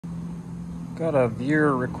Got a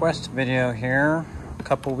viewer request video here. A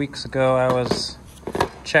couple weeks ago I was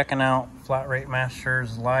checking out Flat Rate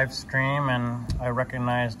Master's live stream and I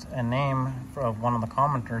recognized a name of one of the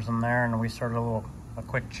commenters in there, and we started a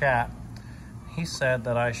quick chat. He said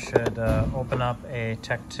that I should open up a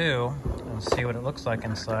Tech 2 and see what it looks like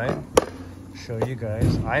inside. Show you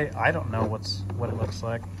guys. I don't know what it looks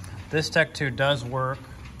like. This Tech 2 does work,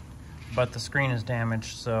 but the screen is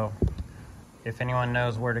damaged, so if anyone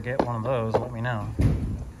knows where to get one of those, let me know.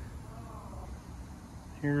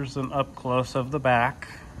 Here's an up close of the back.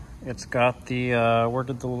 It's got the, where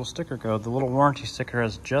did the little sticker go? The little warranty sticker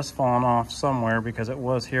has just fallen off somewhere because it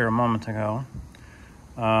was here a moment ago.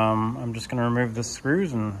 I'm just gonna remove the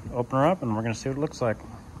screws and open her up and we're gonna see what it looks like.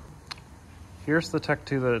 Here's the Tech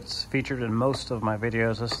 2 that's featured in most of my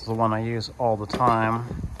videos. This is the one I use all the time.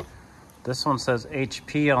 This one says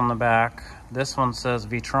HP on the back. This one says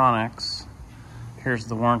Vitronics. Here's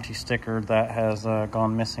the warranty sticker that has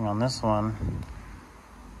gone missing on this one.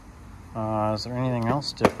 Is there anything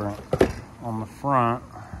else different on the front?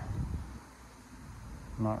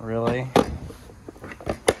 Not really.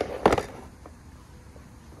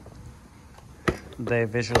 They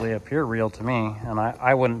visually appear real to me, and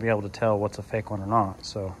I wouldn't be able to tell what's a fake one or not,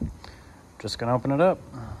 so I'm just gonna open it up.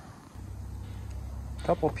 A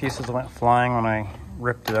couple pieces went flying when I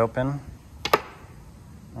ripped it open.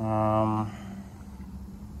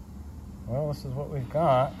 Well, this is what we've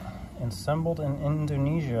got. Assembled in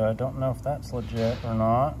Indonesia. I don't know if that's legit or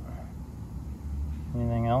not.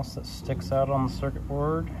 Anything else that sticks out on the circuit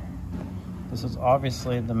board? This is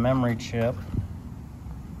obviously the memory chip.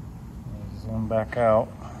 Zoom back out.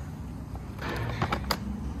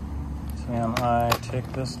 Can I take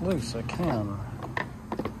this loose? I can.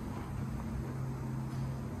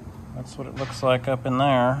 That's what it looks like up in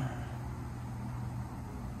there.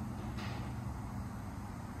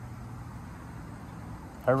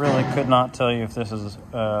 I really could not tell you if this is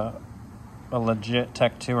a legit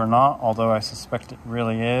Tech 2 or not, although I suspect it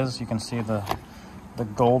really is. You can see the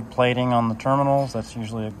gold plating on the terminals. That's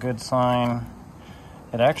usually a good sign.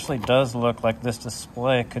 It actually does look like this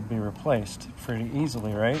display could be replaced pretty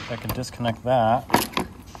easily, right? I could disconnect that.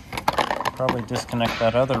 Probably disconnect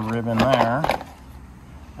that other ribbon there.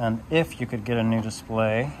 And if you could get a new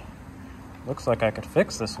display, looks like I could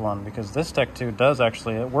fix this one, because this Tech 2 does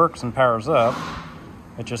actually, it works and powers up.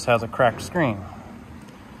 It just has a cracked screen.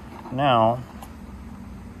 Now,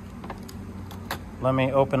 let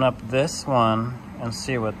me open up this one and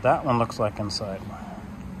see what that one looks like inside.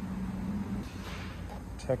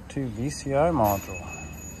 Tech 2 VCI module.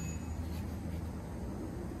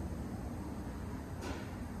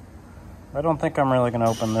 I don't think I'm really going to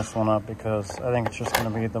open this one up because I think it's just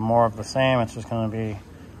going to be the more of the same. It's just going to be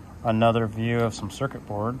another view of some circuit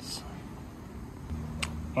boards.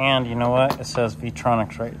 And you know what? It says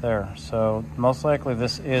Vitronics right there. So most likely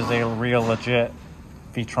this is a real legit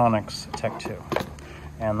Vitronics Tech 2.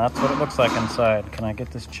 And that's what it looks like inside. Can I get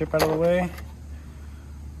this chip out of the way?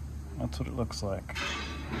 That's what it looks like.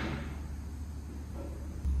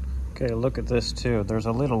 Okay, look at this too. There's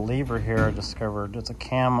a little lever here I discovered. It's a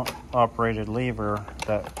cam operated lever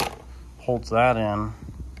that holds that in.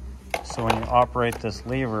 So when you operate this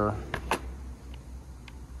lever,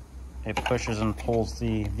 it pushes and pulls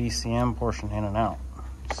the VCM portion in and out.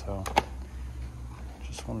 So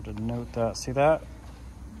just wanted to note that. See that?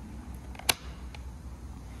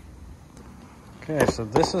 Okay, so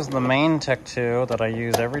this is the main Tech 2 that I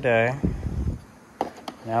use every day.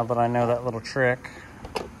 Now that I know that little trick,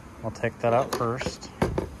 I'll take that out first.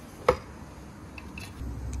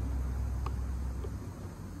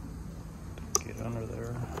 Get under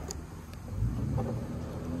there.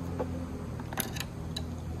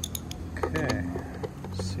 Okay,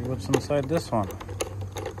 let's see what's inside this one.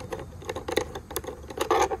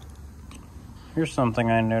 Here's something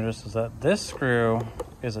I noticed is that this screw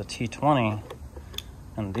is a T20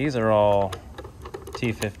 and these are all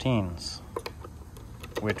T15s,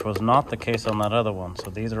 which was not the case on that other one. So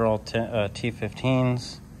these are all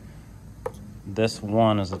T15s. This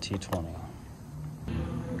one is a T20.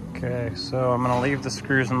 Okay, so I'm gonna leave the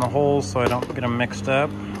screws in the holes so I don't get them mixed up.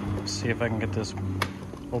 Let's see if I can get this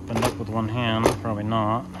opened up with one hand. Probably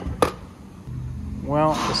not.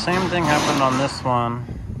 Well, the same thing happened on this one.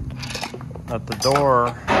 That the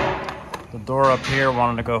door up here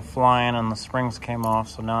wanted to go flying and the springs came off,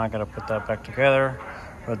 so now I gotta put that back together.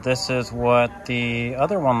 But this is what the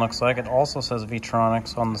other one looks like. It also says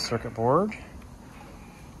Vitronics on the circuit board.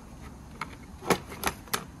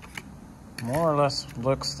 More or less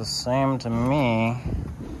looks the same to me.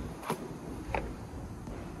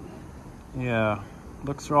 Yeah,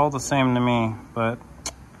 looks all the same to me, but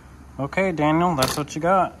Okay, Daniel, that's what you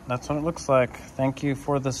got. That's what it looks like. Thank you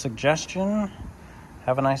for the suggestion.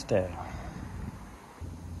 Have a nice day.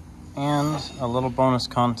 And a little bonus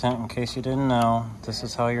content in case you didn't know. This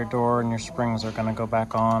is how your door and your springs are going to go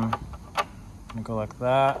back on. You go like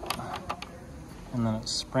that. And then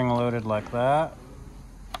it's spring loaded like that.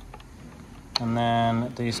 And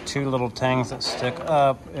then these two little tangs that stick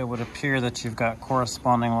up, it would appear that you've got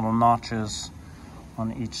corresponding little notches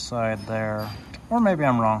on each side there. Or maybe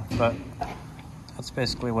I'm wrong, but that's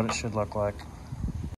basically what it should look like.